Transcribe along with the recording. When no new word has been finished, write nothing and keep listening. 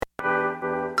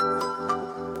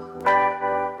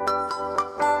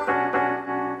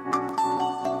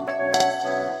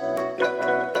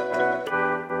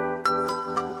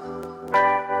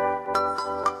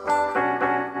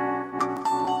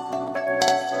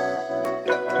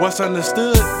what's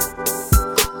understood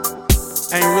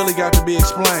ain't really got to be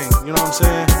explained, you know what I'm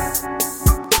saying?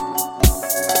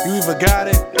 You either got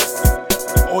it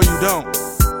or you don't.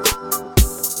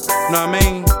 You know what I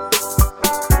mean?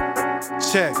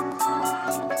 Check.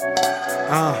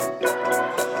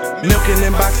 Milkin'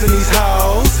 and boxing these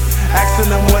hoes, asking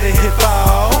them what it hit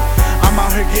for. I'm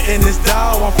out here getting this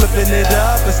dough, I'm flipping it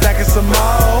up and stacking some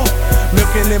more.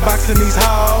 Milkin' and boxing these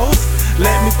hoes,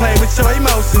 let me play with your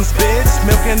emotions, bitch.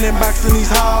 Milkin' and boxing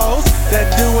these hoes, that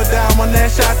do or die on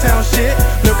that Chi-Town shit.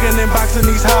 Milkin' and boxing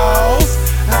these hoes,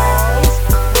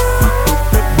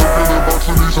 Milkin' and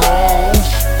boxing these hoes,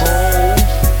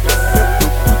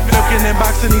 Milkin' and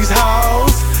boxing these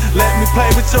hoes, let me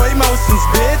play with your emotions,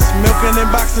 bitch. Milkin'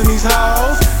 and boxing these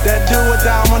hoes, that do or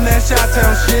die on that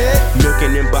Chi-Town shit.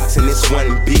 Milkin' and boxing this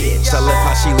one bitch. I love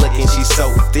how she lookin', she so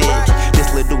thick.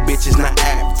 This little bitch is not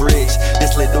average.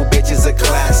 This little bitch is a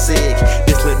classic.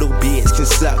 This little bitch can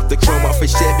suck the chrome off a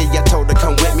Chevy. I told her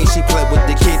come with me, she play with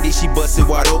the kitty. She bust it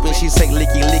wide open, she say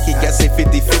licky licky. I say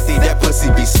 50-50, that pussy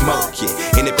be smoking.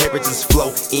 And the paper just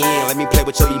flow in, let me play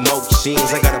with your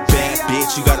emotions. I got a bad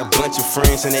bitch, you got a bunch of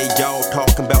friends, and they all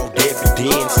talking about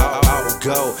dividends. I'll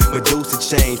go, Medusa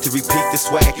change to repeat the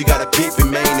swag. You got a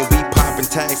pippin' man, and we poppin'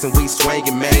 tags and we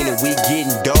swingin' man, and we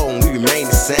getting dough and we remain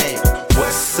the same.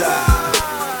 What's up?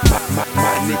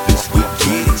 My niggas, we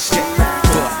get it. Shut the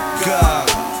fuck up.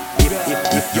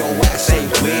 If your ass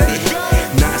ain't with it.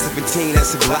 917,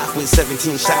 that's a Glock with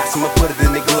 17 shots. I'ma put it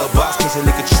in the glove box, cause a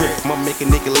nigga trip. I'ma make a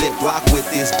nigga lip lock with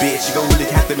this bitch. You gon' really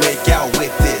have to make out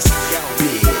with this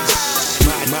bitch.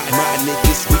 My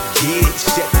niggas, we get it.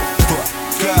 Shut the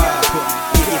fuck up.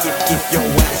 If your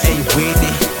ass ain't with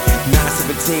it.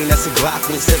 917, that's a Glock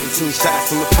with 17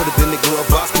 shots. I'ma put it in the glove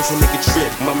box, cause a nigga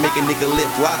trip. I'ma make a nigga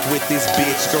lip lock with this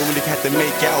bitch. You gon' really have to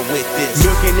make out with this.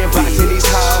 Milkin' and boxing these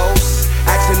hoes,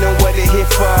 asking them what it hit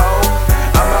for.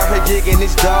 I'm out here jigging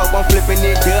this dope, I'm flipping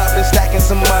it up and stacking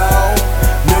some more.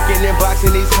 Milkin' and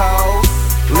boxing these hoes,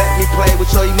 let me play with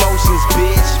your emotions,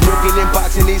 bitch. Milkin' and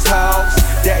boxing these hoes,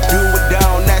 that do or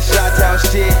down, that Chi-Town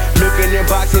shit. Milkin' and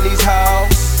boxing these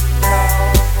hoes.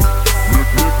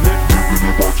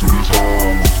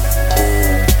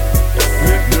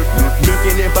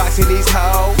 Milkin' and boxing these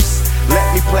hoes,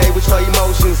 let me play with your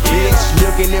emotions, bitch.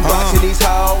 Milkin' and boxing these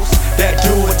hoes, that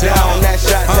do or down, that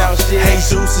Chi-Town shit.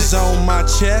 Jesus is on my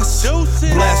chest,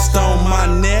 blessed on my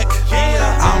neck.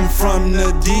 I'm from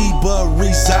the D, but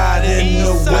reside in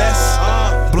the West.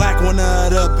 Black, one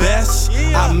of the best,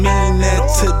 I mean that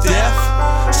to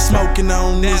death. Smoking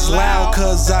on this loud,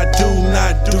 cause I do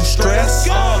not do stress.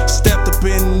 Stepped up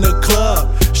in the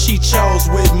club, she chose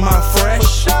with my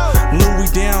fresh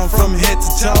Louis down from head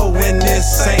to toe, and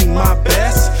this ain't my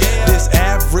best. This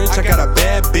average, I got a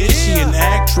bad bitch, she an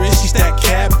actress, she stack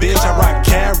cabbage. I rock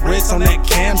carrots on that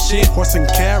cam shit, horse and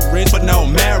carrots, but no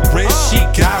marriage. She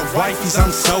got wifeys,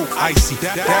 I'm so icy.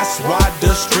 That's why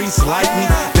the streets like me,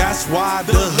 that's why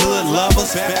the hood love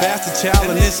us. Bastard child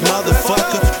in this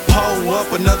motherfucker, pull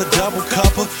up another double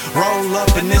cupper, roll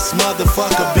up in this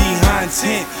motherfucker behind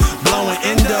tent, blowing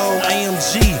endo,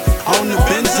 AMG on the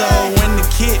benzo and the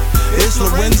kit. It's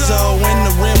Lorenzo and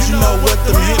the rims, you know what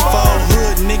them hit for.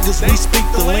 Hood niggas, we speak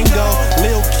the lingo.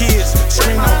 Lil kids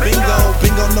scream out bingo.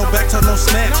 Bingo, no back turn, no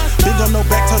snatch. Bingo, no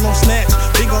back turn, no snatch.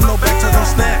 Bingo, no back turn, no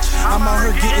snatch. I'm out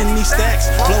here getting these stacks.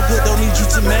 Blow good, don't need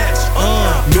you to match.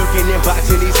 Milkin' and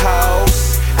boxing these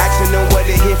hoes, asking them what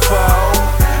it hit for.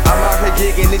 I'm out here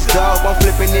jigging this dope, I'm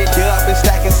flipping it up and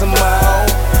stacking some more.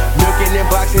 Milkin' and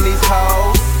boxing these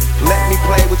hoes, let me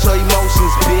play with your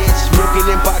emotions, bitch.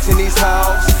 Milkin' and boxing these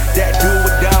hoes, that do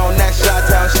or down, that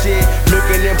Chi-Town shit.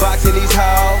 Milkin' and boxing these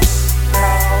hoes.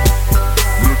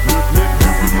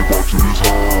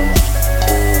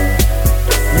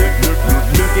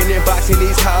 Milkin' and boxing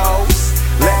these hoes,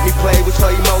 let me play with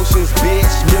your emotions,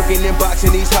 bitch. Milkin' and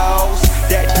boxing these hoes,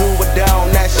 that do or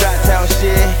down, that Chi-Town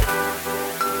shit.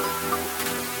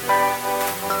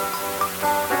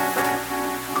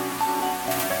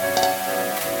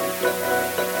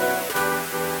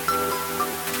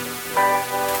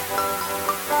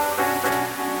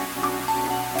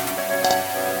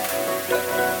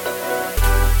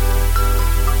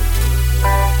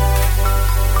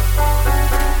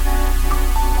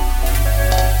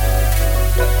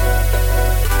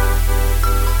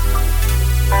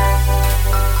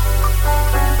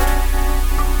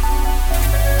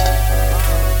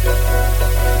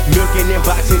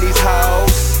 Boxing these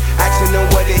hoes, asking them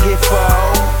what it hit for.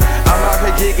 I'm out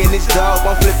here jigging this dope,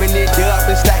 I'm flipping it up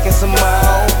and stacking some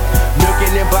more.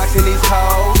 Milkin' and boxing these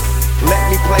hoes, let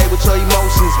me play with your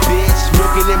emotions, bitch.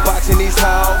 Milkin' and boxing these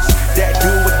hoes, that do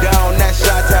or down, that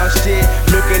Chi-Town shit.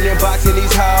 Milkin' and boxing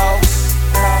these hoes.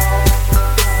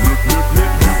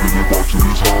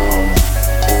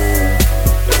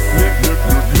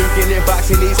 Milkin' and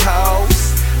boxing these hoes.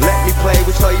 Let me play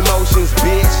with your emotions,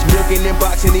 bitch. Milkin' and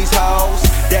boxing these hoes.